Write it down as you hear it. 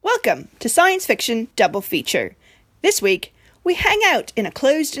Welcome to Science Fiction Double Feature. This week, we hang out in a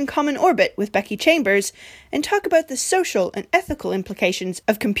closed and common orbit with Becky Chambers and talk about the social and ethical implications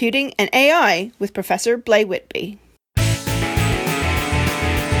of computing and AI with Professor Blay Whitby.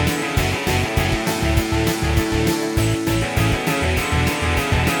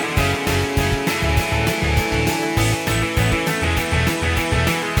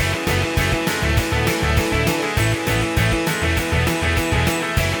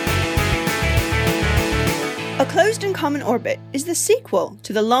 A Closed and Common Orbit is the sequel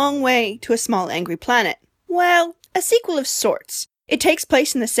to The Long Way to a Small Angry Planet. Well, a sequel of sorts. It takes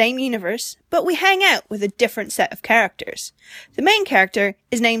place in the same universe, but we hang out with a different set of characters. The main character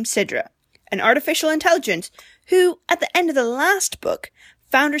is named Sidra, an artificial intelligence who, at the end of the last book,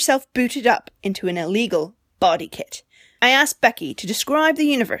 found herself booted up into an illegal body kit. I asked Becky to describe the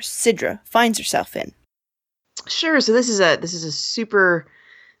universe Sidra finds herself in. Sure. So this is a super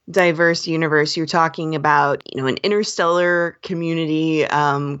diverse universe. You're talking about, an interstellar community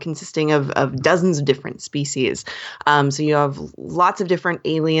consisting of dozens of different species. So you have lots of different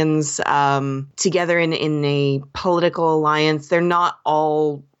aliens together in a political alliance. They're not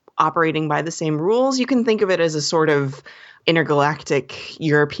all operating by the same rules. You can think of it as a sort of intergalactic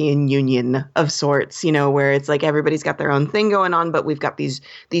European Union of sorts, where it's like everybody's got their own thing going on, but we've got these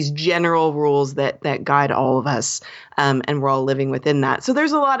general rules that guide all of us, and we're all living within that. So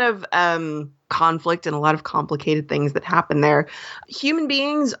there's a lot of conflict and a lot of complicated things that happen there. Human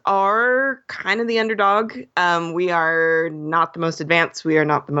beings are kind of the underdog. We are not the most advanced. We are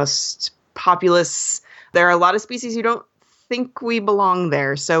not the most populous. There are a lot of species who don't think we belong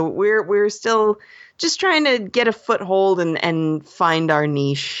there. So we're still just trying to get a foothold and find our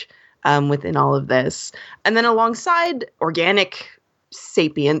niche within all of this. And then alongside organic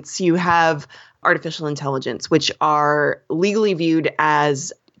sapience, you have artificial intelligence, which are legally viewed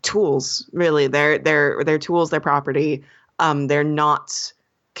as tools. Really, they're tools, they're property. They're not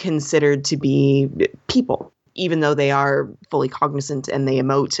considered to be people, even though they are fully cognizant and they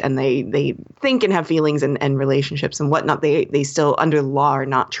emote and they think and have feelings and relationships and whatnot. They still, under the law, are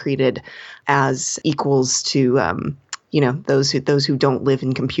not treated as equals to those who don't live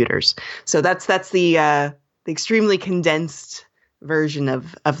in computers. So that's the extremely condensed version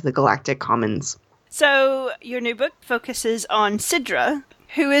of the Galactic Commons. So your new book focuses on Sidra,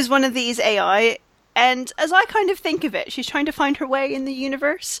 who is one of these AI. And as I kind of think of it, she's trying to find her way in the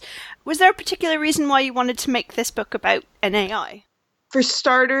universe. Was there a particular reason why you wanted to make this book about an AI? For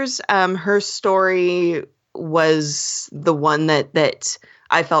starters, her story was the one that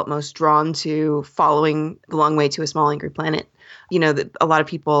I felt most drawn to, following The Long Way to a Small Angry Planet. That a lot of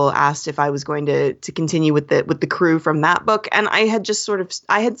people asked if I was going to continue with the crew from that book, and I had just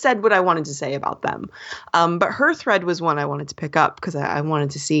I had said what I wanted to say about them. But her thread was one I wanted to pick up because I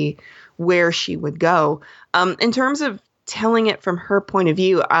wanted to see where she would go. In terms of telling it from her point of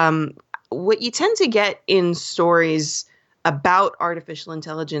view, what you tend to get in stories about artificial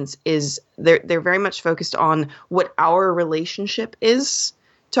intelligence is they're very much focused on what our relationship is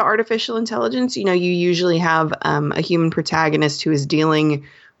to artificial intelligence. You usually have a human protagonist who is dealing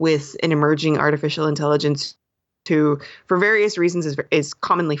with an emerging artificial intelligence who, for various reasons, is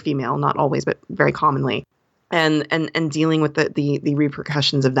commonly female, not always, but very commonly. And dealing with the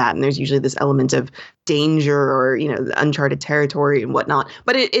repercussions of that. And there's usually this element of danger or, the uncharted territory and whatnot.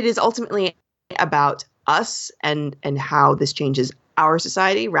 But it is ultimately about us and how this changes our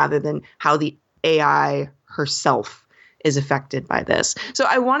society rather than how the AI herself is affected by this. So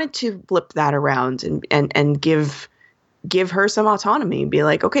I wanted to flip that around and give her some autonomy and be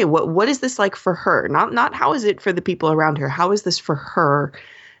like, okay, what is this like for her? Not how is it for the people around her? How is this for her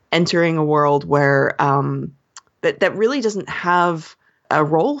entering a world where that really doesn't have a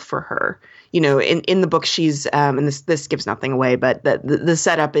role for her? In the book, she's and this gives nothing away, but the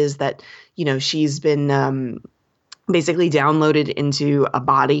setup is that she's been basically downloaded into a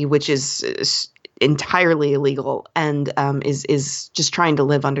body which is entirely illegal and is just trying to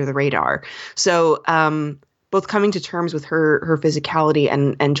live under the radar. So both coming to terms with her physicality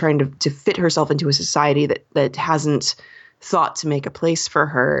and trying to fit herself into a society that hasn't thought to make a place for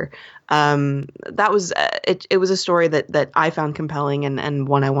her. That was it was a story that I found compelling and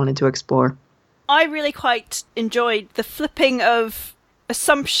one I wanted to explore. I really quite enjoyed the flipping of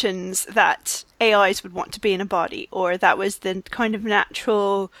assumptions that AIs would want to be in a body, or that was the kind of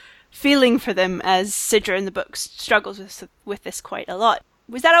natural feeling for them, as Sidra in the book struggles with this quite a lot.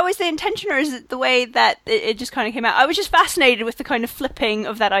 Was that always the intention, or is it the way that it just kind of came out? I was just fascinated with the kind of flipping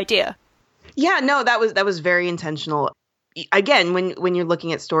of that idea. Yeah, no, that was very intentional. Again, when you're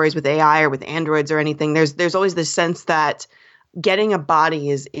looking at stories with AI or with androids or anything, there's always this sense that getting a body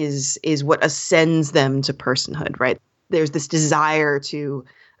is what ascends them to personhood, right? There's this desire to,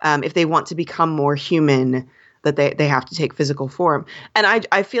 if they want to become more human, that they have to take physical form. And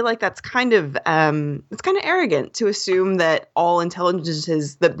I feel like that's kind of it's kind of arrogant to assume that all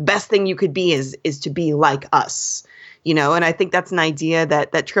intelligences, the best thing you could be is to be like us. And I think that's an idea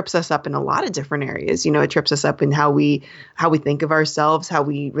that trips us up in a lot of different areas. It trips us up in how we think of ourselves, how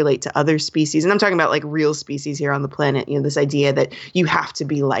we relate to other species. And I'm talking about like real species here on the planet. This idea that you have to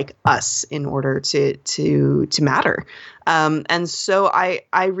be like us in order to matter. And so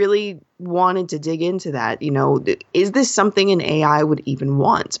I really wanted to dig into that. Is this something an AI would even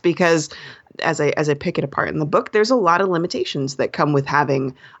want? Because as I pick it apart in the book, there's a lot of limitations that come with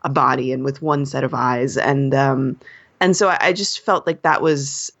having a body and with one set of eyes. And so I just felt like that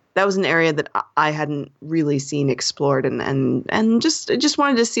was an area that I hadn't really seen explored, and just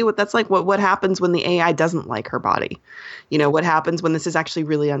wanted to see what that's like. What happens when the AI doesn't like her body? What happens when this is actually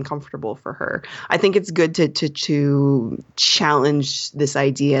really uncomfortable for her? I think it's good to challenge this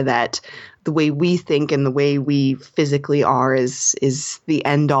idea that the way we think and the way we physically are is the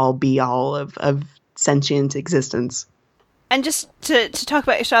end all be all of sentient existence. And just to talk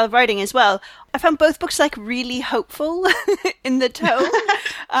about your style of writing as well, I found both books like really hopeful in the tone.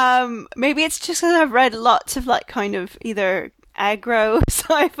 Maybe it's just because I've read lots of like kind of either aggro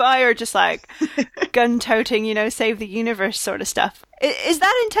sci-fi or just like gun-toting, save the universe sort of stuff. Is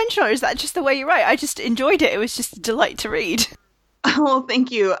that intentional, or is that just the way you write? I just enjoyed it. It was just a delight to read. Well,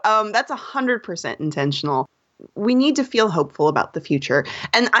 thank you. That's 100% intentional. We need to feel hopeful about the future.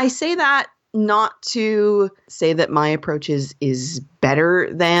 And I say that not to say that my approach is better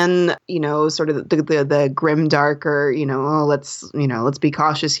than, sort of the grim dark or, let's be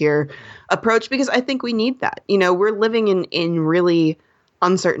cautious here approach, because I think we need that. We're living in really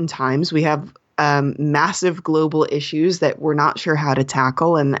uncertain times. We have massive global issues that we're not sure how to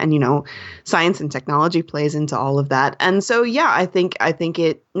tackle. And science and technology plays into all of that. And so, yeah, I think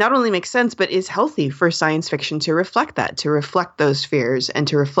it not only makes sense, but is healthy for science fiction to reflect that, to reflect those fears and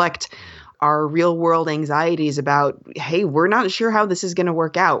to reflect our real world anxieties about, hey, we're not sure how this is going to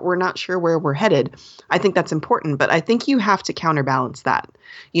work out. We're not sure where we're headed. I think that's important, but I think you have to counterbalance that.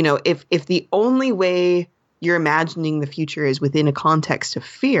 If the only way you're imagining the future is within a context of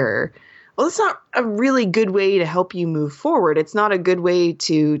fear, well, it's not a really good way to help you move forward. It's not a good way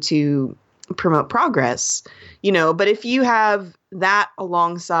to promote progress, but if you have that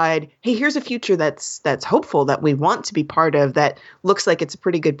alongside, hey, here's a future that's hopeful, that we want to be part of, that looks like it's a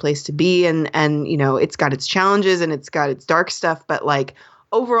pretty good place to be, and it's got its challenges and it's got its dark stuff, but like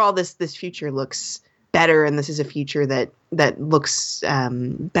overall this future looks better, and this is a future that looks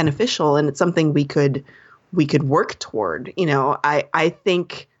beneficial, and it's something we could work toward. I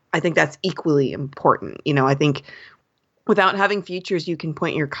think that's equally important. I think without having futures you can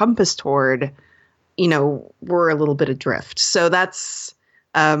point your compass toward, we're a little bit adrift. So that's,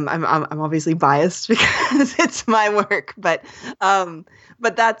 I'm obviously biased because it's my work, but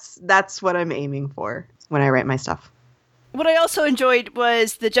that's what I'm aiming for when I write my stuff. What I also enjoyed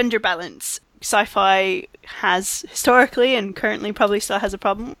was the gender balance. Sci-fi has historically and currently probably still has a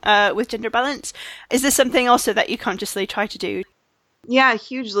problem with gender balance. Is this something also that you consciously try to do? Yeah,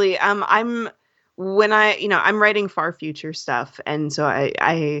 hugely. I'm writing far future stuff, and so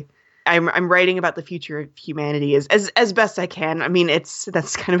I'm writing about the future of humanity as best I can. I mean,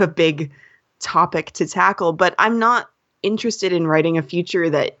 that's kind of a big topic to tackle, but I'm not interested in writing a future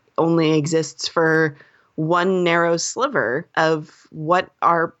that only exists for one narrow sliver of what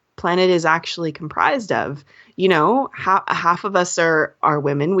our planet is actually comprised of. Half of us are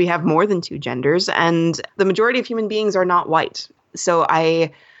women. We have more than two genders, and the majority of human beings are not white. So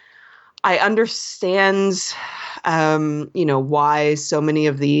I understand, why so many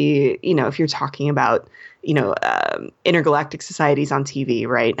of the, if you're talking about, intergalactic societies on TV,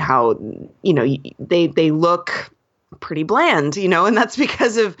 right? How, they look pretty bland, and that's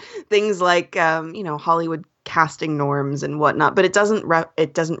because of things like, Hollywood casting norms and whatnot. But it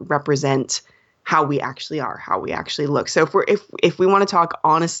doesn't represent how we actually are, how we actually look. So if we want to talk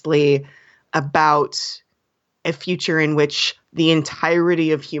honestly about a future in which the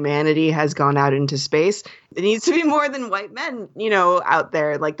entirety of humanity has gone out into space, it needs to be more than white men, out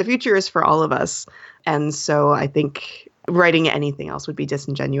there. Like, the future is for all of us. And so I think writing anything else would be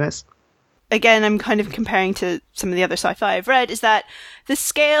disingenuous. Again, I'm kind of comparing to some of the other sci-fi I've read, is that the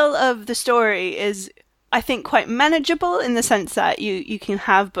scale of the story is, I think, quite manageable, in the sense that you can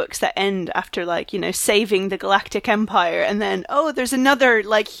have books that end after, saving the Galactic Empire, and then, there's another,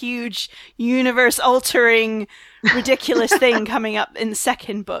 huge universe-altering, ridiculous thing coming up in the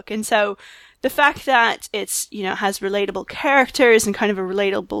second book. And so the fact that it's, has relatable characters and kind of a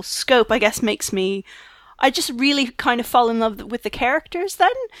relatable scope, I guess I just really kind of fall in love with the characters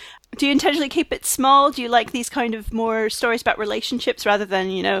then. Do you intentionally keep it small? Do you like these kind of more stories about relationships rather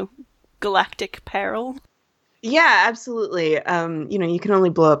than, galactic peril? Yeah, absolutely. You can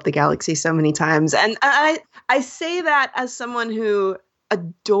only blow up the galaxy so many times. And I say that as someone who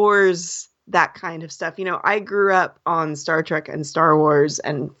adores that kind of stuff. I grew up on Star Trek and Star Wars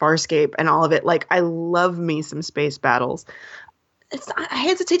and Farscape and all of it. Like, I love me some space battles. I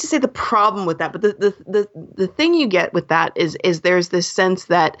hesitate to say the problem with that, but the thing you get with that is there's this sense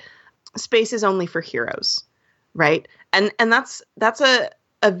that space is only for heroes, right? And that's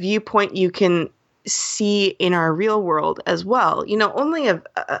a viewpoint you can see in our real world as well. Only a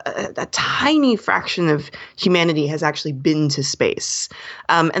tiny fraction of humanity has actually been to space.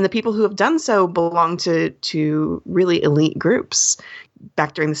 And the people who have done so belong to really elite groups.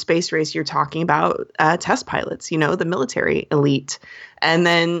 Back during the space race, you're talking about test pilots, the military elite. And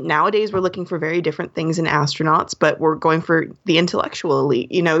then nowadays we're looking for very different things in astronauts, but we're going for the intellectual elite.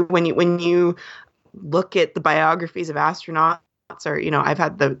 When you look at the biographies of astronauts, or I've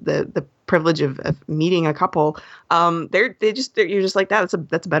had the privilege of meeting a couple. You're just like that.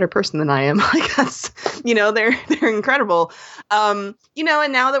 That's a better person than I am. Like, that's they're incredible. And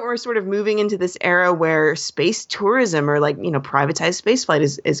now that we're sort of moving into this era where space tourism or privatized space flight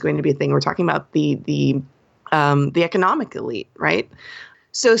is going to be a thing. We're talking about the economic elite, right?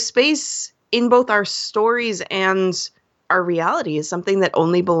 So space in both our stories and our reality is something that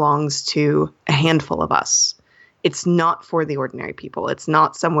only belongs to a handful of us. It's not for the ordinary people. It's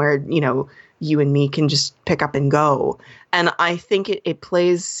not somewhere, you and me can just pick up and go. And I think it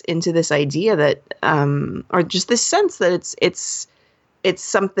plays into this idea that, or just this sense that it's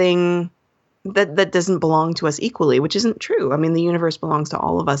something that doesn't belong to us equally, which isn't true. I mean, the universe belongs to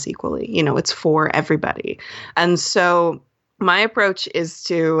all of us equally. It's for everybody. And so my approach is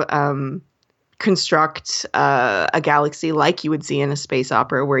to construct a galaxy like you would see in a space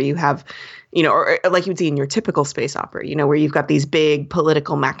opera, where you have, or like you would see in your typical space opera, where you've got these big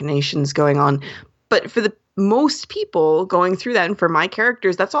political machinations going on. But for the most people going through that, and for my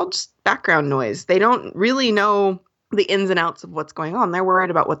characters, that's all just background noise. They don't really know the ins and outs of what's going on. They're worried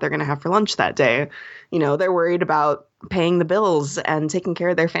about what they're going to have for lunch that day. They're worried about paying the bills and taking care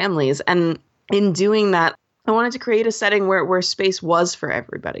of their families. And in doing that, I wanted to create a setting where space was for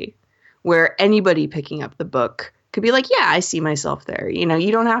everybody, where anybody picking up the book could be like, yeah, I see myself there.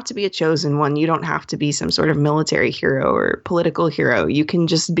 You don't have to be a chosen one. You don't have to be some sort of military hero or political hero. You can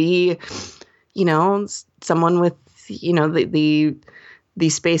just be, someone with, the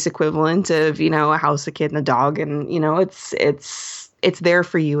space equivalent of, a house, a kid, and a dog. And, it's there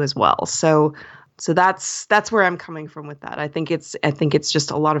for you as well. So that's where I'm coming from with that. I think it's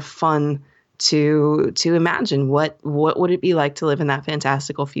just a lot of fun to imagine what would it be like to live in that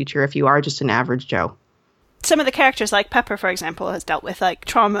fantastical future if you are just an average Joe. Some of the characters, like Pepper, for example, has dealt with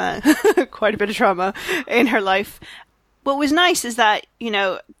trauma, quite a bit of trauma in her life. What was nice is that,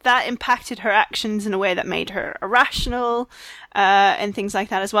 that impacted her actions in a way that made her irrational and things like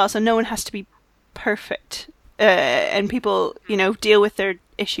that as well. So no one has to be perfect. And people, deal with their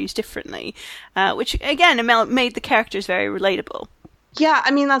issues differently, which, again, made the characters very relatable. Yeah, I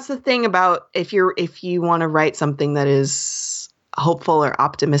mean, that's the thing about if you want to write something that is hopeful or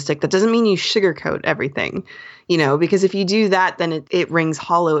optimistic, that doesn't mean you sugarcoat everything, because if you do that, then it rings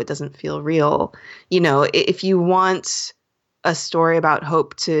hollow. It doesn't feel real. If you want a story about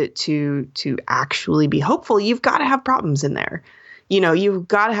hope to actually be hopeful, you've got to have problems in there. You've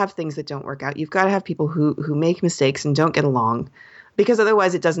got to have things that don't work out. You've got to have people who make mistakes and don't get along, because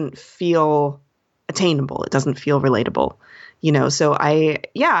otherwise it doesn't feel attainable. It doesn't feel relatable. So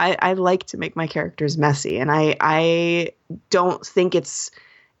I like to make my characters messy, and I don't think it's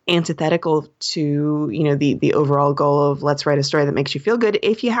antithetical to, the overall goal of let's write a story that makes you feel good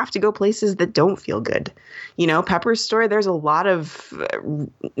if you have to go places that don't feel good. Pepper's story, there's a lot of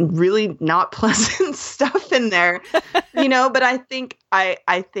really not pleasant stuff in there, but I think,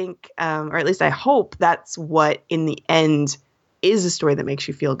 or at least I hope that's what in the end is a story that makes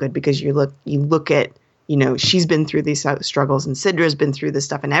you feel good, because you look at, she's been through these struggles, and Sidra's been through this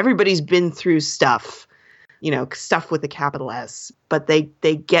stuff, and everybody's been through stuff, stuff with a capital S, but they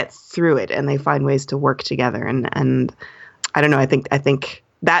get through it and they find ways to work together. And I don't know. I think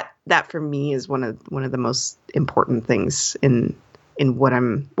that for me is one of the most important things in what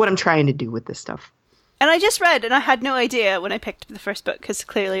I'm trying to do with this stuff. And I just read, and I had no idea when I picked up the first book, because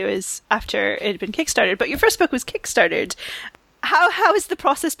clearly it was after it had been Kickstarted, but your first book was Kickstarted. how has the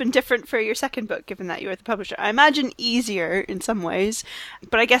process been different for your second book, given that you were the publisher? I imagine easier in some ways,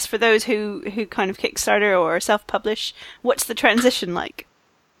 but I guess for those who kind of Kickstarter or self-publish, what's the transition like?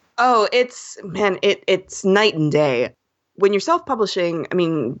 Oh, it's night and day. When you're self-publishing, I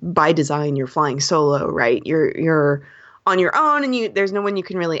mean, by design, you're flying solo, right? You're on your own, and there's no one you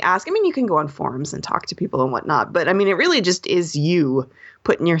can really ask. I mean, you can go on forums and talk to people and whatnot, but I mean, it really just is you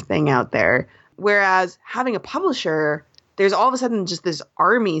putting your thing out there. Whereas having a publisher, there's all of a sudden just this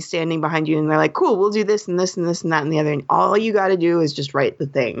army standing behind you, and they're like, cool, we'll do this and this and this and that and the other, and all you got to do is just write the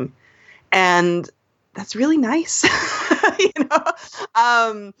thing. And that's really nice.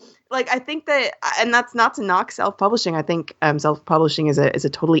 Like, I think that, and that's not to knock self-publishing. I think self-publishing is a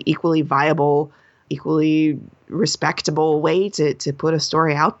totally equally viable, equally respectable way to put a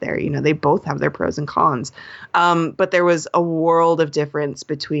story out there. They both have their pros and cons. But there was a world of difference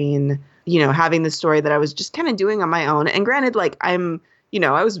between, having the story that I was just kind of doing on my own. And granted, like, I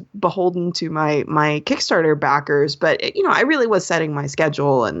was beholden to my Kickstarter backers, but I really was setting my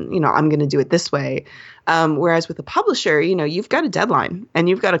schedule and, I'm going to do it this way. Whereas with a publisher, you've got a deadline and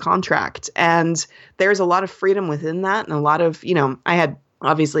you've got a contract, and there's a lot of freedom within that. And a lot of, I had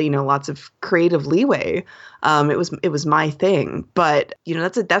obviously, lots of creative leeway. It was my thing, but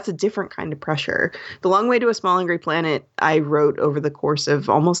that's a different kind of pressure. The Long Way to a Small Angry Planet, I wrote over the course of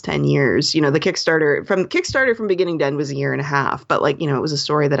almost 10 years. The Kickstarter from beginning to end was a year and a half, but it was a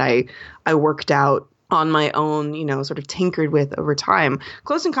story that I worked out on my own, sort of tinkered with over time.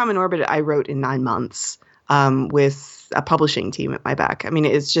 Close and Common Orbit, I wrote in 9 months, with a publishing team at my back. I mean,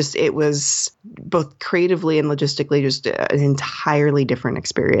 it was both creatively and logistically just an entirely different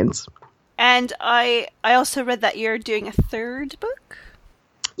experience. And I also read that you're doing a third book?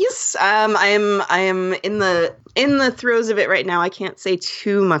 Yes, I am in the throes of it right now. I can't say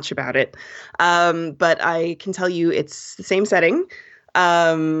too much about it, but I can tell you it's the same setting.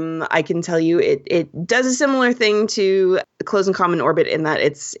 I can tell you it does a similar thing to Close and Common Orbit in that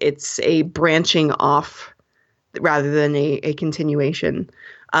it's a branching off rather than a continuation.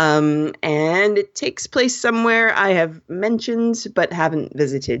 And it takes place somewhere I have mentioned but haven't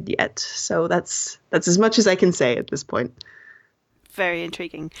visited yet. So that's as much as I can say at this point. Very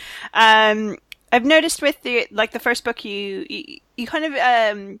intriguing. I've noticed with the first book, you kind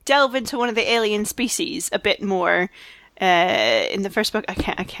of delve into one of the alien species a bit more. In the first book, I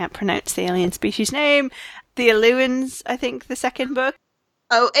can't pronounce the alien species name. The Eluans, I think, the second book.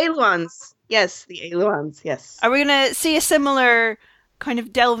 Oh, Eluans. Yes, the Eluans, yes. Are we going to see a similar kind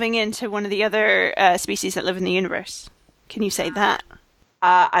of delving into one of the other species that live in the universe? Can you say that?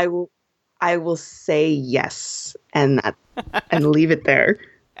 I will say yes, and leave it there.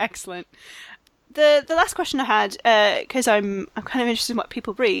 Excellent. The last question I had, because I'm kind of interested in what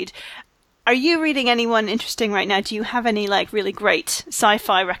people read. Are you reading anyone interesting right now? Do you have any really great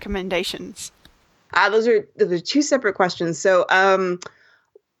sci-fi recommendations? Those are two separate questions. So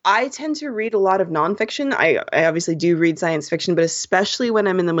I tend to read a lot of nonfiction. I obviously do read science fiction, but especially when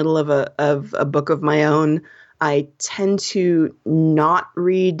I'm in the middle of a book of my own, I tend to not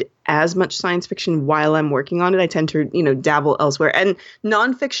read as much science fiction while I'm working on it. I tend to, dabble elsewhere. And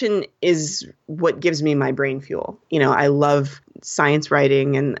nonfiction is what gives me my brain fuel. I love science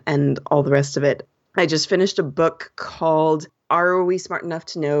writing and all the rest of it. I just finished a book called Are We Smart Enough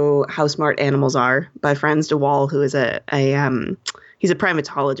to Know How Smart Animals Are by Franz de Waal, who is he's a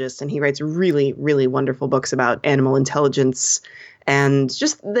primatologist, and he writes really, really wonderful books about animal intelligence and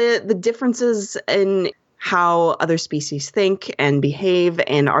just the differences in how other species think and behave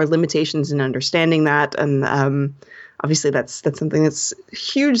and our limitations in understanding that. And obviously that's something that's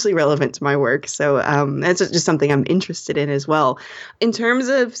hugely relevant to my work. So it's just something I'm interested in as well. In terms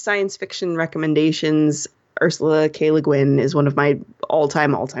of science fiction recommendations, Ursula K. Le Guin is one of my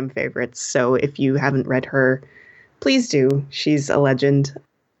all-time favorites. So if you haven't read her, please do. She's a legend.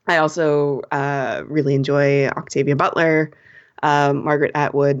 I also really enjoy Octavia Butler, Margaret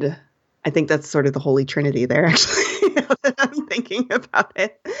Atwood. I think that's sort of the holy trinity there, actually, now that I'm thinking about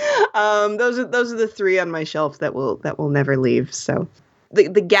it. Those are the three on my shelf that will never leave. So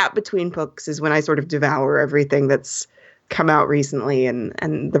the gap between books is when I sort of devour everything that's come out recently, and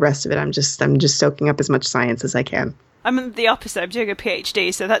the rest of it I'm just soaking up as much science as I can. I'm the opposite. I'm doing a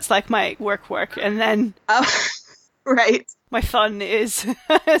PhD, so that's like my work, and then right. My fun is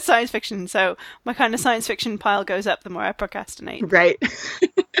science fiction. So my kind of science fiction pile goes up the more I procrastinate. Right.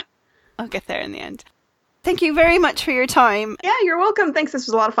 I'll get there in the end. Thank you very much for your time. Yeah, you're welcome. Thanks. This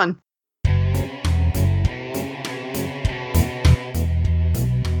was a lot of fun.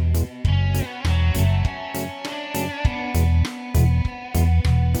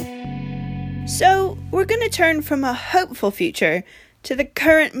 So, So we're going to turn from a hopeful future to the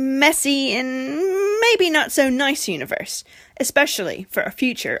current messy and maybe not so nice universe, especially for our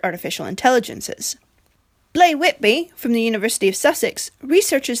future artificial intelligences. Blay Whitby from the University of Sussex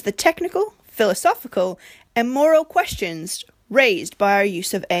researches the technical, philosophical, and moral questions raised by our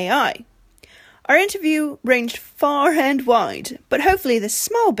use of AI. Our interview ranged far and wide, but hopefully this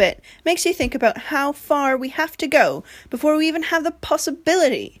small bit makes you think about how far we have to go before we even have the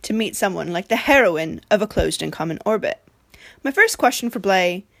possibility to meet someone like the heroine of A Closed and Common Orbit. My first question for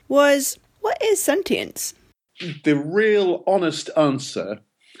Blay was, what is sentience? The real honest answer,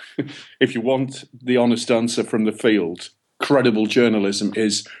 if you want the honest answer from the field, credible journalism,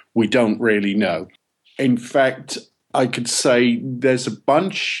 is we don't really know. In fact, I could say there's a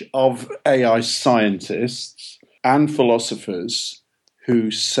bunch of AI scientists and philosophers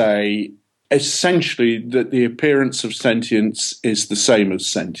who say essentially that the appearance of sentience is the same as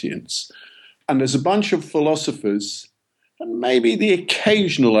sentience. And there's a bunch of philosophers, and maybe the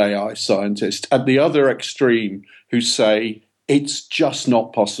occasional AI scientist at the other extreme, who say it's just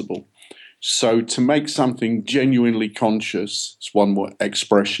not possible. So to make something genuinely conscious, it's one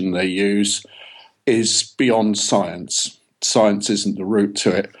expression they use, is beyond science. Science isn't the route to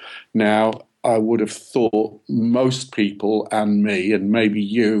it. Now, I would have thought most people and me, and maybe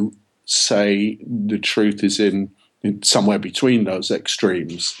you, say the truth is in somewhere between those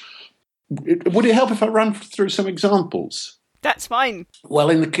extremes. Would it help if I ran through some examples? That's fine.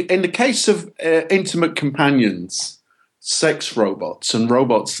 Well, in the case of intimate companions, sex robots and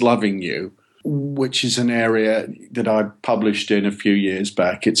robots loving you, which is an area that I published in a few years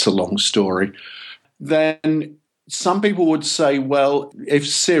back, it's a long story, then some people would say, well, if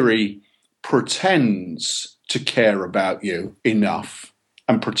Siri pretends to care about you enough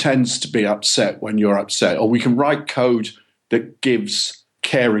and pretends to be upset when you're upset, or we can write code that gives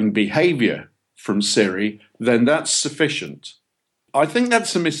caring behavior from Siri, then that's sufficient. I think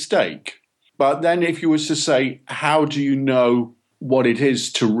that's a mistake. But then if you were to say, how do you know what it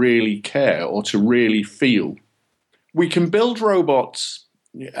is to really care or to really feel? We can build robots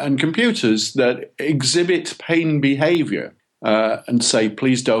and computers that exhibit pain behavior and say,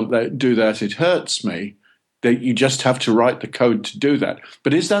 please don't do that, it hurts me. That you just have to write the code to do that.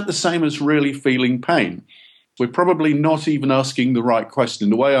 But is that the same as really feeling pain? We're probably not even asking the right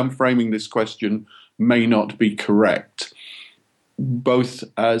question. The way I'm framing this question may not be correct. Both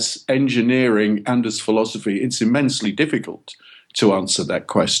as engineering and as philosophy, it's immensely difficult to answer that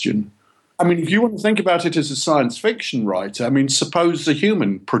question. I mean, if you want to think about it as a science fiction writer, I mean, suppose a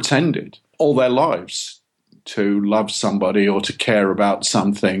human pretended all their lives to love somebody or to care about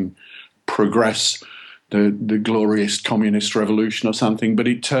something, progress the glorious communist revolution or something, but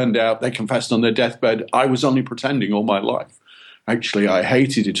it turned out they confessed on their deathbed, I was only pretending all my life. Actually, I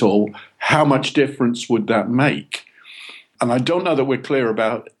hated it all. How much difference would that make? And I don't know that we're clear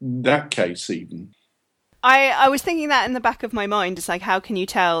about that case even. I was thinking that in the back of my mind. It's like, how can you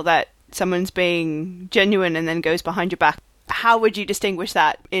tell that someone's being genuine and then goes behind your back? How would you distinguish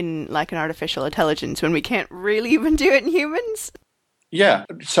that in like an artificial intelligence when we can't really even do it in humans? Yeah,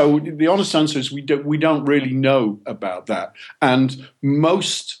 so the honest answer is we don't really know about that. And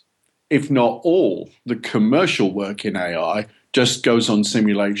most, if not all, the commercial work in AI just goes on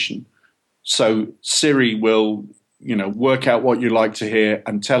simulation. So Siri will, work out what you like to hear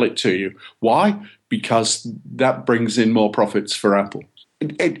and tell it to you. Why? Because that brings in more profits for Apple.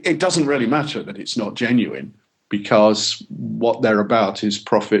 It doesn't really matter that it's not genuine because what they're about is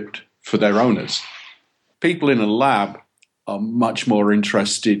profit for their owners. People in a lab are much more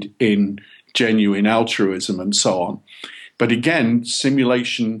interested in genuine altruism and so on. But again,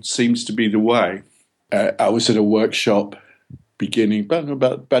 simulation seems to be the way. I was at a workshop beginning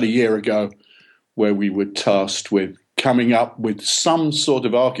about a year ago where we were tasked with coming up with some sort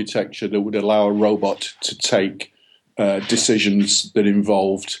of architecture that would allow a robot to take decisions that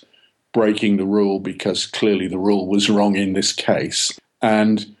involved breaking the rule because clearly the rule was wrong in this case.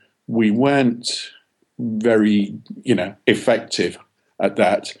 And we weren't very, effective at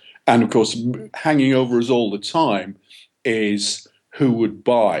that. And of course, hanging over us all the time is who would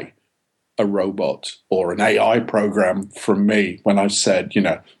buy a robot or an AI program from me when I said,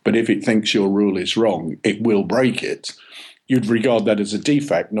 but if it thinks your rule is wrong, it will break it. You'd regard that as a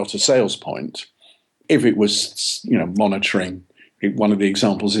defect, not a sales point. If it was, monitoring, one of the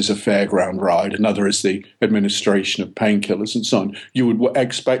examples is a fairground ride, another is the administration of painkillers and so on, you would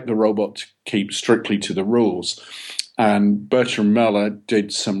expect the robot to keep strictly to the rules. And Bertram Meller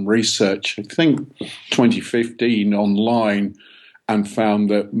did some research, I think 2015, online, and found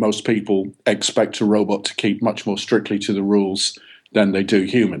that most people expect a robot to keep much more strictly to the rules than they do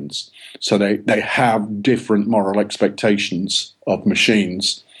humans. So they have different moral expectations of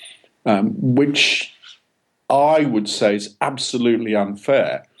machines, which I would say is absolutely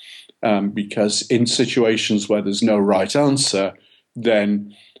unfair, because in situations where there's no right answer,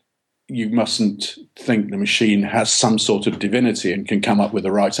 then you mustn't think the machine has some sort of divinity and can come up with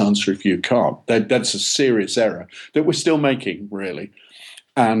the right answer if you can't. That's a serious error that we're still making, really.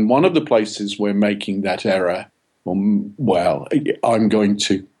 And one of the places we're making that error, well, I'm going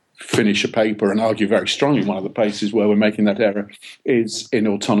to finish a paper and argue very strongly one of the places where we're making that error is in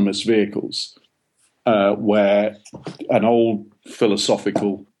autonomous vehicles, where an old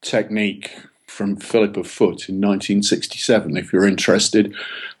philosophical technique from Philip of Foot in 1967, if you're interested,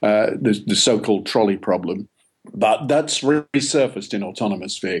 the so-called trolley problem. But that's resurfaced in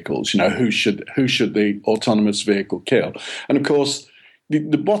autonomous vehicles. Who should the autonomous vehicle kill? And of course,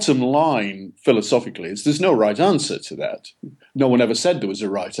 the bottom line philosophically is there's no right answer to that. No one ever said there was a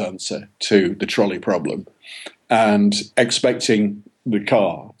right answer to the trolley problem. And expecting the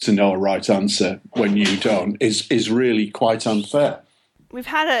car to know a right answer when you don't is really quite unfair. We've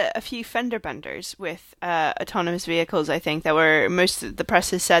had a few fender benders with autonomous vehicles, I think, that were, most of the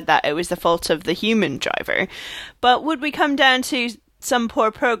press has said that it was the fault of the human driver. But would we come down to some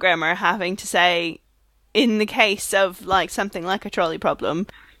poor programmer having to say, in the case of something like a trolley problem,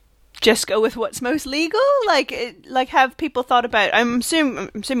 just go with what's most legal? Have people thought about? I'm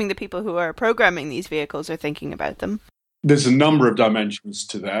assuming the people who are programming these vehicles are thinking about them. There's a number of dimensions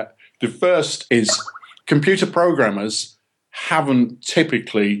to that. The first is computer programmers haven't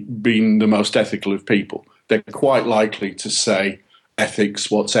typically been the most ethical of people. They're quite likely to say, ethics,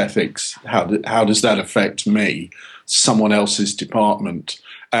 what's ethics? How does that affect me? Someone else's department.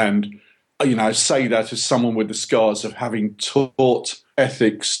 And, I say that as someone with the scars of having taught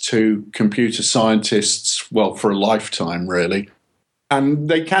ethics to computer scientists, well, for a lifetime, really. And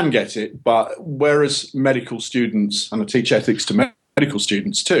they can get it, but whereas medical students, and I teach ethics to medical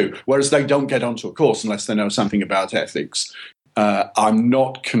students too, whereas they don't get onto a course unless they know something about ethics. I'm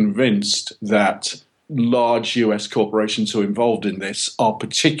not convinced that large US corporations who are involved in this are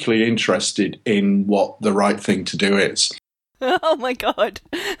particularly interested in what the right thing to do is. Oh my God,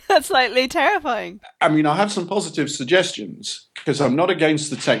 that's slightly terrifying. I mean, I have some positive suggestions because I'm not against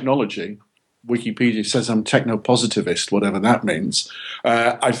the technology. Wikipedia says I'm techno-positivist, whatever that means.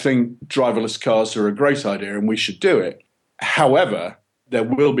 I think driverless cars are a great idea and we should do it. However, there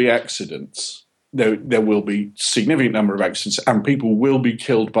will be accidents. There will be significant number of accidents and people will be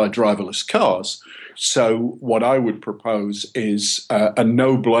killed by driverless cars. So what I would propose is a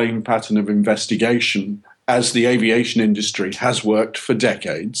no-blame pattern of investigation, as the aviation industry has worked for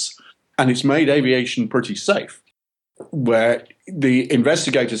decades, and it's made aviation pretty safe, where the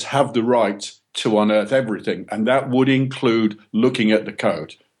investigators have the right to unearth everything, and that would include looking at the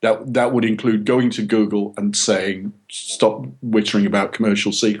code. That would include going to Google and saying, stop wittering about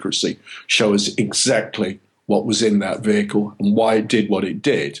commercial secrecy. Show us exactly what was in that vehicle and why it did what it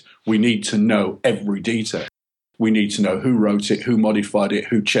did. We need to know every detail. We need to know who wrote it, who modified it,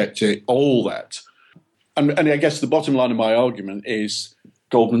 who checked it, all that. And I guess the bottom line of my argument is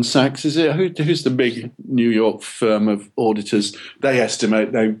Goldman Sachs, is it? Who's the big New York firm of auditors? They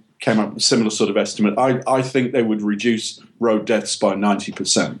came up with a similar sort of estimate. I think they would reduce road deaths by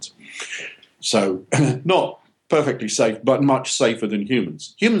 90%. So not perfectly safe, but much safer than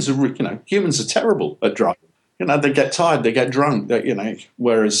humans. Humans are terrible at driving. They get tired, they get drunk,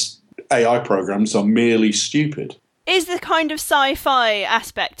 whereas AI programs are merely stupid. Is the kind of sci-fi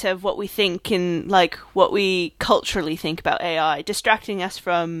aspect of what we think in, what we culturally think about AI, distracting us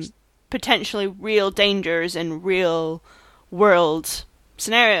from potentially real dangers and real world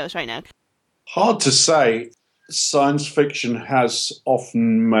scenarios right now? Hard to say. Science fiction has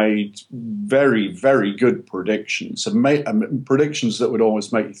often made very, very good predictions, and predictions that would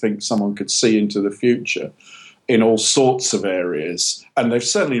almost make you think someone could see into the future in all sorts of areas. And they've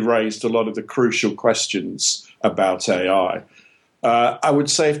certainly raised a lot of the crucial questions about AI. I would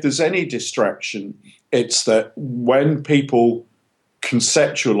say if there's any distraction, it's that when people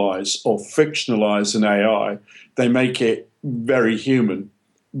conceptualize or fictionalize an AI, they make it very human,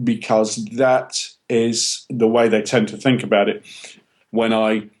 because that is the way they tend to think about it. When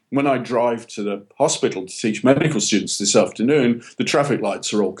I drive to the hospital to teach medical students this afternoon, the traffic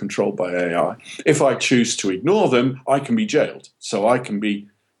lights are all controlled by AI. If I choose to ignore them, I can be jailed. So I can be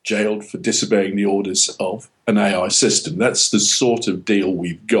jailed for disobeying the orders of an AI system. That's the sort of deal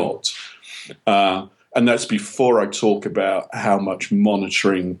we've got. And that's before I talk about how much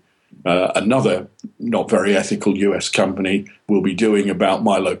monitoring another not very ethical US company will be doing about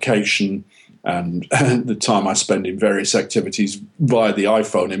my location and the time I spend in various activities via the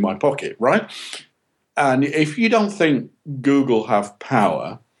iPhone in my pocket, right? And if you don't think Google have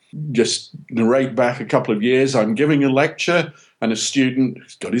power, just narrate back a couple of years. I'm giving a lecture, and a student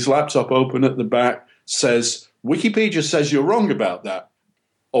who's got his laptop open at the back says, Wikipedia says you're wrong about that.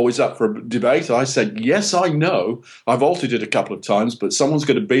 Always up for a debate. I said, yes, I know. I've altered it a couple of times, but someone's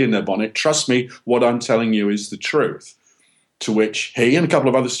going to be in their bonnet. Trust me, what I'm telling you is the truth. To which he and a couple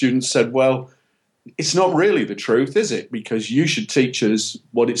of other students said, well, it's not really the truth, is it? Because you should teach us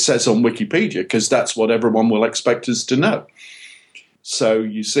what it says on Wikipedia, because that's what everyone will expect us to know. So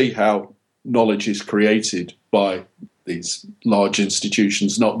you see how knowledge is created by these large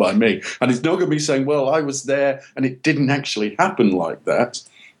institutions, not by me. And it's not going to be saying, well, I was there and it didn't actually happen like that.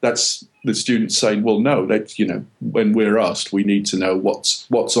 That's the students saying, well, no, that, when we're asked, we need to know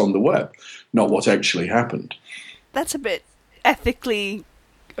what's on the web, not what actually happened. That's a bit ethically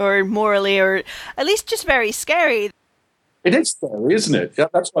or morally, or at least just very scary. It is scary, isn't it? Yeah,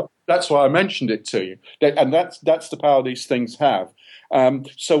 that's why I mentioned it to you. And that's the power these things have.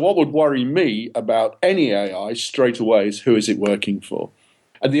 So what would worry me about any AI straight away is, who is it working for?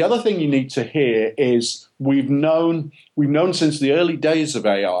 And the other thing you need to hear is we've known since the early days of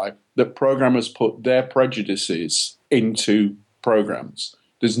AI that programmers put their prejudices into programs.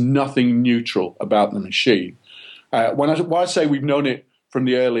 There's nothing neutral about the machine. When I say we've known it from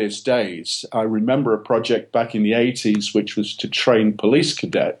the earliest days, I remember a project back in the 80s which was to train police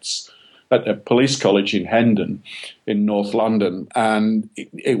cadets at a police college in Hendon in North London. And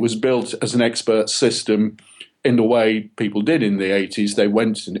it was built as an expert system in the way people did in the 80s. They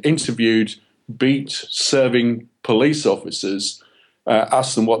went and interviewed, beat serving police officers,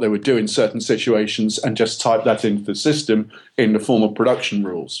 asked them what they would do in certain situations, and just typed that into the system in the form of production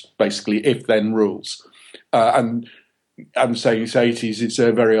rules, basically if-then rules. And I'm saying it's 80s, it's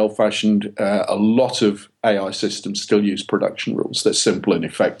a very old-fashioned. A lot of AI systems still use production rules. They're simple and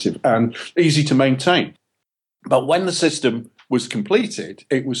effective and easy to maintain. But when the system was completed,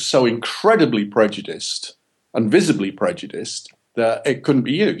 it was so incredibly prejudiced and visibly prejudiced that it couldn't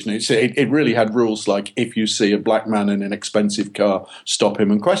be used. And it really had rules like, if you see a black man in an expensive car, stop him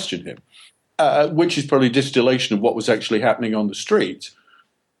and question him, which is probably a distillation of what was actually happening on the street.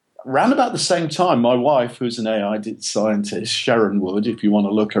 Around about the same time, my wife, who's an AI scientist, Sharon Wood, if you want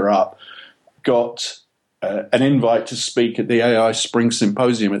to look her up, got an invite to speak at the AI Spring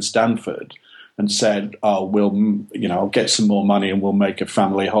Symposium at Stanford, and said, I'll get some more money and we'll make a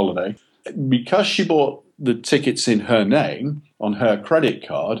family holiday. Because she bought the tickets in her name on her credit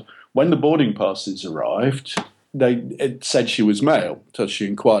card, when the boarding passes arrived, it said she was male. So she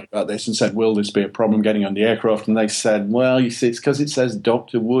inquired about this and said, will this be a problem getting on the aircraft? And they said, well, you see, it's because it says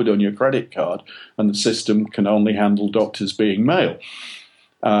Dr. Wood on your credit card, and the system can only handle doctors being male.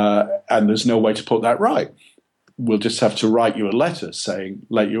 And there's no way to put that right. We'll just have to write you a letter saying,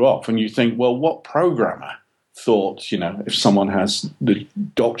 let you off. And you think, well, what programmer thought, if someone has the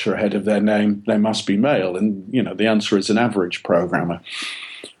doctor ahead of their name, they must be male? And, the answer is an average programmer.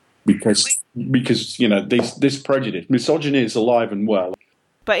 Because this prejudice, misogyny is alive and well.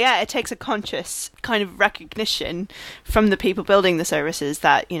 But yeah, it takes a conscious kind of recognition from the people building the services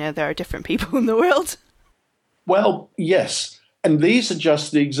that, there are different people in the world. Well, yes. And these are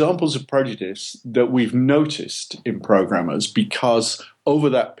just the examples of prejudice that we've noticed in programmers, because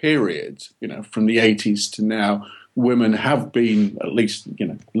over that period, from the 80s to now, women have been, at least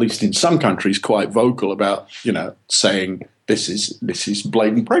in some countries, quite vocal about, saying this is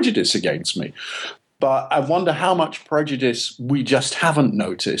blatant prejudice against me. But I wonder how much prejudice we just haven't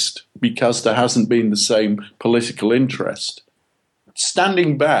noticed because there hasn't been the same political interest.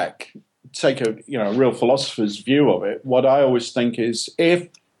 Standing back, take a real philosopher's view of it, what I always think is, if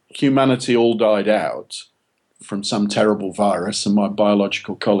humanity all died out from some terrible virus, and my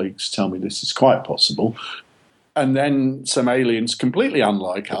biological colleagues tell me this is quite possible, and then some aliens completely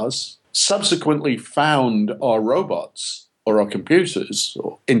unlike us subsequently found our robots or our computers,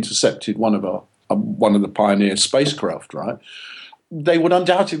 or intercepted one of the Pioneer spacecraft, right? They would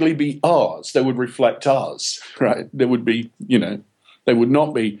undoubtedly be ours. They would reflect us, right? They would be, they would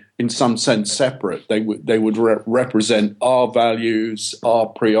not be in some sense separate. They would represent our values, our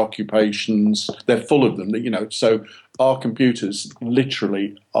preoccupations. They're full of them, So our computers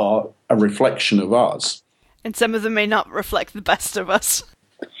literally are a reflection of us. And some of them may not reflect the best of us.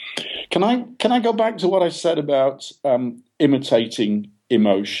 Can I go back to what I said about imitating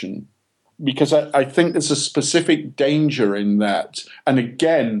emotion? Because I think there's a specific danger in that. And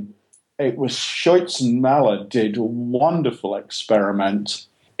again, it was Scheutz and Mahler did a wonderful experiment.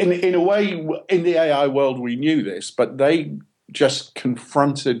 In a way, in the AI world, we knew this, but they just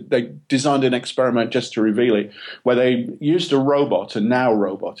they designed an experiment just to reveal it, where they used a robot, a Now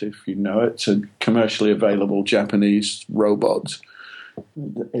robot, if you know it. It's a commercially available Japanese robot.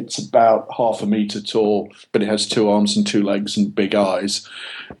 It's about half a meter tall, but it has 2 arms and 2 legs and big eyes.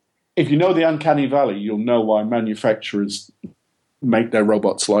 If you know the uncanny valley, you'll know why manufacturers make their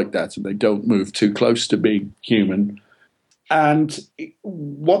robots like that, and they don't move too close to being human. And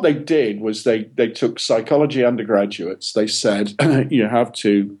what they did was they took psychology undergraduates. They said, you have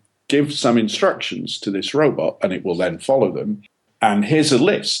to give some instructions to this robot, and it will then follow them. And here's a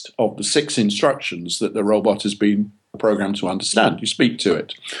list of the 6 instructions that the robot has been programmed to understand. You speak to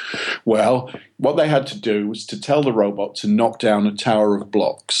it. Well, what they had to do was to tell the robot to knock down a tower of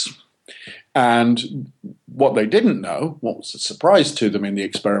blocks. And what they didn't know, what was a surprise to them in the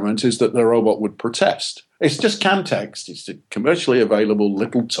experiment, is that the robot would protest. It's just canned text. It's a commercially available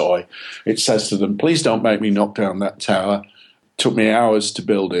little toy. It says to them, please don't make me knock down that tower. It took me hours to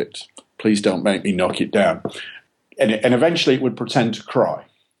build it. Please don't make me knock it down. And eventually it would pretend to cry.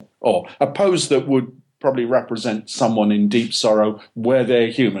 Or a pose that would probably represent someone in deep sorrow where they're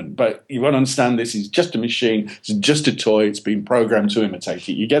human. But you won't understand, this is just a machine. It's just a toy. It's been programmed to imitate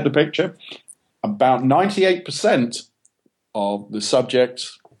it. You get the picture? About 98% of the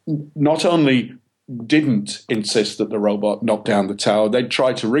subjects not only didn't insist that the robot knock down the tower, they'd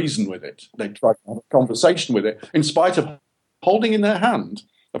try to reason with it. They'd try to have a conversation with it, in spite of holding in their hand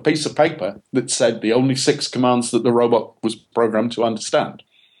a piece of paper that said the only 6 commands that the robot was programmed to understand.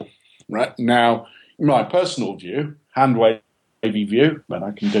 Right? Now, my personal view, hand-wavy view, and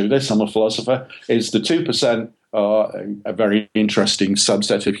I can do this, I'm a philosopher, is the 2% are a very interesting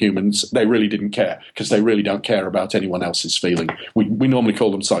subset of humans. They really didn't care, because they really don't care about anyone else's feeling. We normally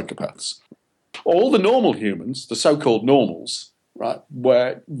call them psychopaths. All the normal humans, the so-called normals, right,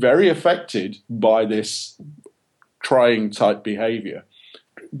 were very affected by this trying type behavior,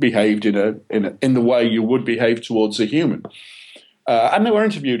 behaved in the way you would behave towards a human. And they were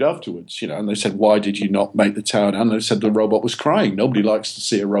interviewed afterwards, and they said, why did you not make the tower down? And they said the robot was crying. Nobody likes to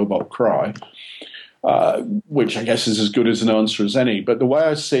see a robot cry, which I guess is as good as an answer as any. But the way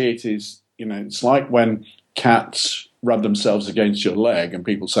I see it is, it's like when cats rub themselves against your leg and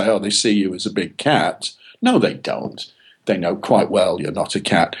people say, oh, they see you as a big cat. No, they don't. They know quite well you're not a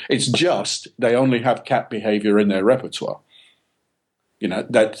cat. It's just they only have cat behavior in their repertoire.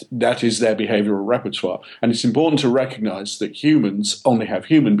 That is their behavioral repertoire. And it's important to recognize that humans only have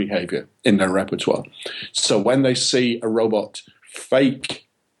human behavior in their repertoire. So when they see a robot fake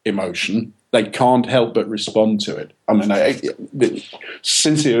emotion, they can't help but respond to it. I mean,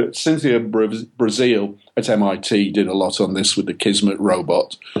 Cynthia Brazil at MIT did a lot on this with the Kismet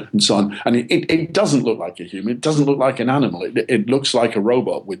robot and so on. And it doesn't look like a human. It doesn't look like an animal. It looks like a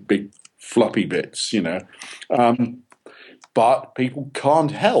robot with big floppy bits, But people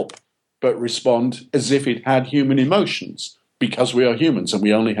can't help but respond as if it had human emotions, because we are humans and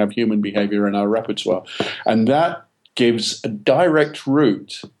we only have human behavior in our repertoire. And that gives a direct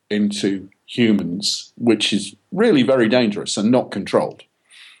route into humans, which is really very dangerous and not controlled.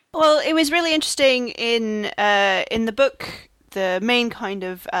 Well, it was really interesting in the book. The main kind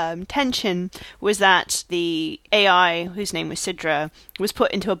of tension was that the AI, whose name was Sidra, was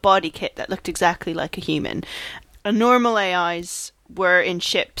put into a body kit that looked exactly like a human. Normal AIs were in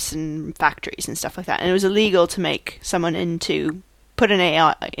ships and factories and stuff like that, and it was illegal to put an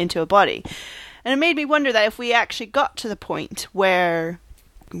AI into a body. And it made me wonder that if we actually got to the point where,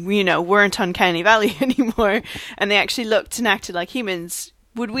 weren't uncanny valley anymore, and they actually looked and acted like humans,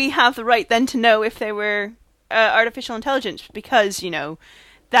 would we have the right then to know if they were artificial intelligence? Because,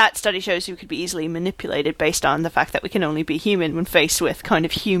 that study shows you could be easily manipulated based on the fact that we can only be human when faced with kind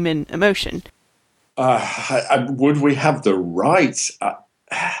of human emotion. Would we have the right?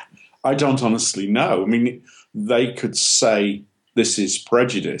 I don't honestly know. I mean, they could say this is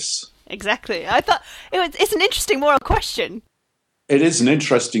prejudice. Exactly. I thought it's an interesting moral question. It is an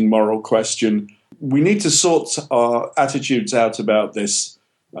interesting moral question. We need to sort our attitudes out about this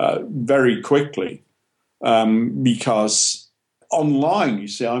very quickly, because online, you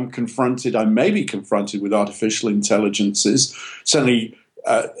see, I may be confronted with artificial intelligences, certainly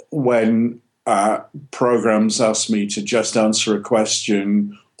when programs ask me to just answer a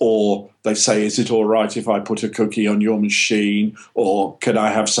question, or they say, is it all right if I put a cookie on your machine, or could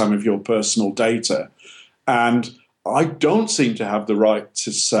I have some of your personal data? And I don't seem to have the right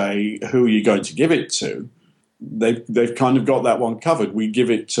to say who you're going to give it to. They've kind of got that one covered. We give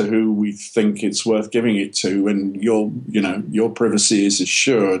it to who we think it's worth giving it to, and your privacy is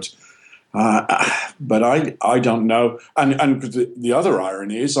assured. But I don't know. And the other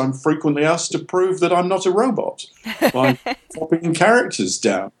irony is I'm frequently asked to prove that I'm not a robot by copying characters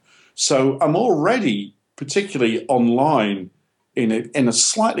down. So I'm already, particularly online, in a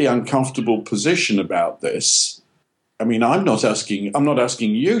slightly uncomfortable position about this. I mean, I'm not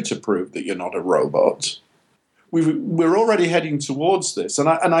asking you to prove that you're not a robot. We're already heading towards this, and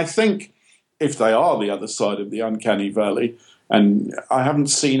I think if they are the other side of the uncanny valley, and I haven't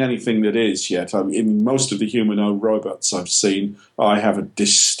seen anything that is yet. I mean, in most of the humanoid robots I've seen, I have a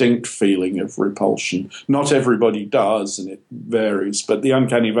distinct feeling of repulsion. Not everybody does, and it varies, but the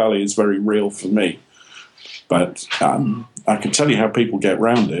uncanny valley is very real for me. But I can tell you how people get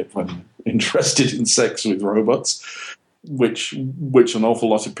around it when interested in sex with robots, which an awful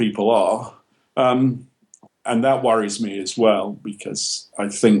lot of people are. And that worries me as well, because I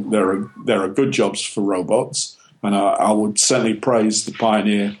think there are good jobs for robots. And I would certainly praise the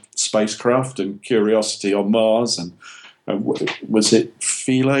Pioneer spacecraft and Curiosity on Mars. And was it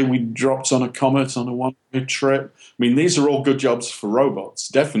Philae we dropped on a comet on a one-way trip? I mean, these are all good jobs for robots,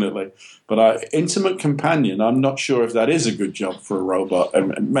 definitely. But intimate companion, I'm not sure if that is a good job for a robot.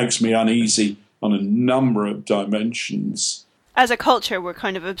 It makes me uneasy on a number of dimensions. As a culture, we're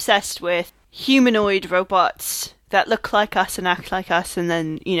kind of obsessed with humanoid robots that look like us and act like us, and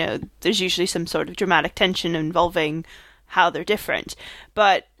then, there's usually some sort of dramatic tension involving how they're different.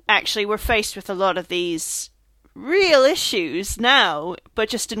 But actually, we're faced with a lot of these real issues now, but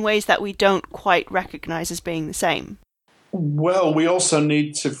just in ways that we don't quite recognise as being the same. Well, we also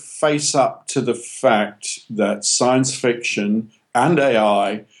need to face up to the fact that science fiction and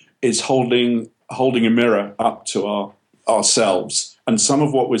AI is holding a mirror up to ourselves, and some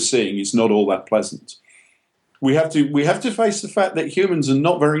of what we're seeing is not all that pleasant. We have to face the fact that humans are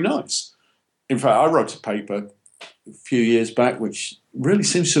not very nice. In fact, I wrote a paper a few years back, which really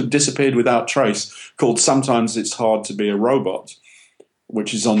seems to have disappeared without trace, called "Sometimes It's Hard to Be a Robot,"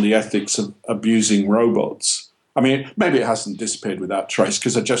 which is on the ethics of abusing robots. I mean, maybe it hasn't disappeared without trace,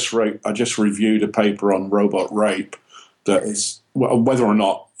 because I just reviewed a paper on robot rape that is whether or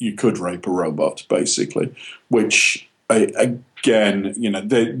not you could rape a robot, basically, which again,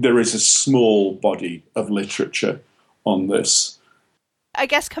 there is a small body of literature on this. I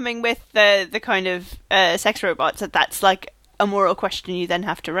guess coming with the kind of sex robots, that's like a moral question you then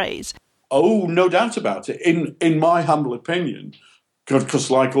have to raise. Oh, no doubt about it. In my humble opinion, because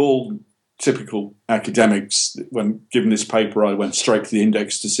like all typical academics, when given this paper, I went straight to the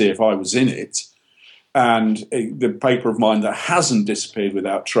index to see if I was in it. And the paper of mine that hasn't disappeared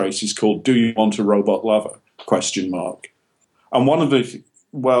without trace is called "Do You Want a Robot Lover?" ? And one of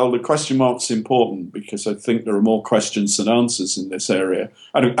the question mark's important, because I think there are more questions than answers in this area.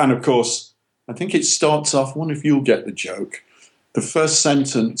 And of course, I think it starts off, I wonder if you'll get the joke. The first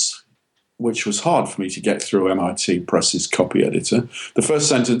sentence, which was hard for me to get through MIT Press's copy editor, the first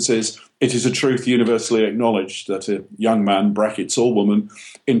sentence is, "It is a truth universally acknowledged that a young man, brackets or woman,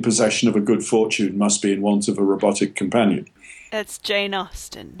 in possession of a good fortune must be in want of a robotic companion." It's Jane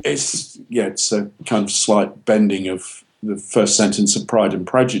Austen. It's a kind of slight bending of the first sentence of Pride and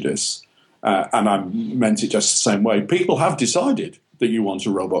Prejudice, and I meant it just the same way. People have decided that you want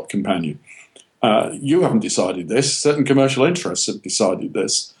a robot companion. You haven't decided this. Certain commercial interests have decided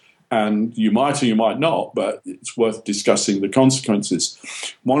this, and you might or you might not, but it's worth discussing the consequences.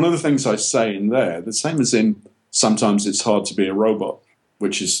 One of the things I say in there, the same as in "Sometimes It's Hard to Be a Robot,"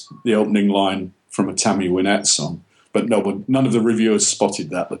 which is the opening line from a Tammy Wynette song, but none of the reviewers spotted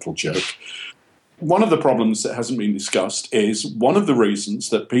that little joke. One of the problems that hasn't been discussed is one of the reasons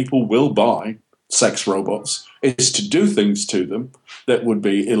that people will buy sex robots is to do things to them that would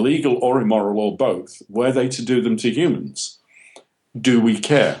be illegal or immoral or both, were they to do them to humans. Do we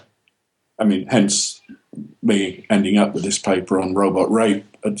care? I mean, hence me ending up with this paper on robot rape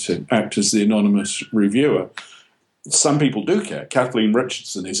to act as the anonymous reviewer. Some people do care. Kathleen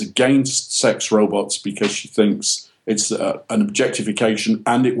Richardson is against sex robots because she thinks it's an objectification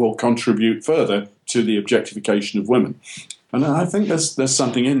and it will contribute further to the objectification of women. And I think there's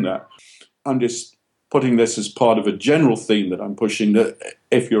something in that. I'm just putting this as part of a general theme that I'm pushing, that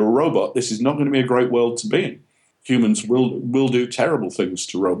if you're a robot, this is not going to be a great world to be in. Humans will do terrible things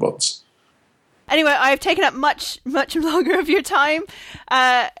to robots. Anyway, I've taken up much longer of your time.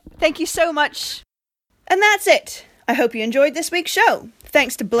 Thank you so much. And that's it. I hope you enjoyed this week's show.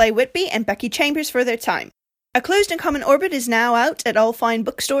 Thanks to Blay, Whitby and Becky Chambers for their time. A Closed and Common Orbit is now out at all fine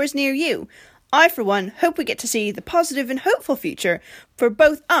bookstores near you. I, for one, hope we get to see the positive and hopeful future for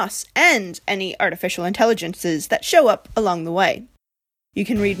both us and any artificial intelligences that show up along the way. You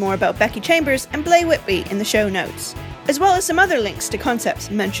can read more about Becky Chambers and Blay Whitby in the show notes. as well as some other links to concepts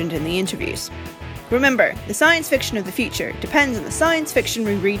mentioned in the interviews. Remember, the science fiction of the future depends on the science fiction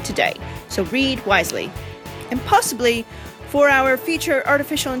we read today, so read wisely. And possibly, for our future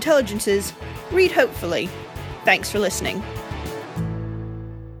artificial intelligences, read hopefully. Thanks for listening.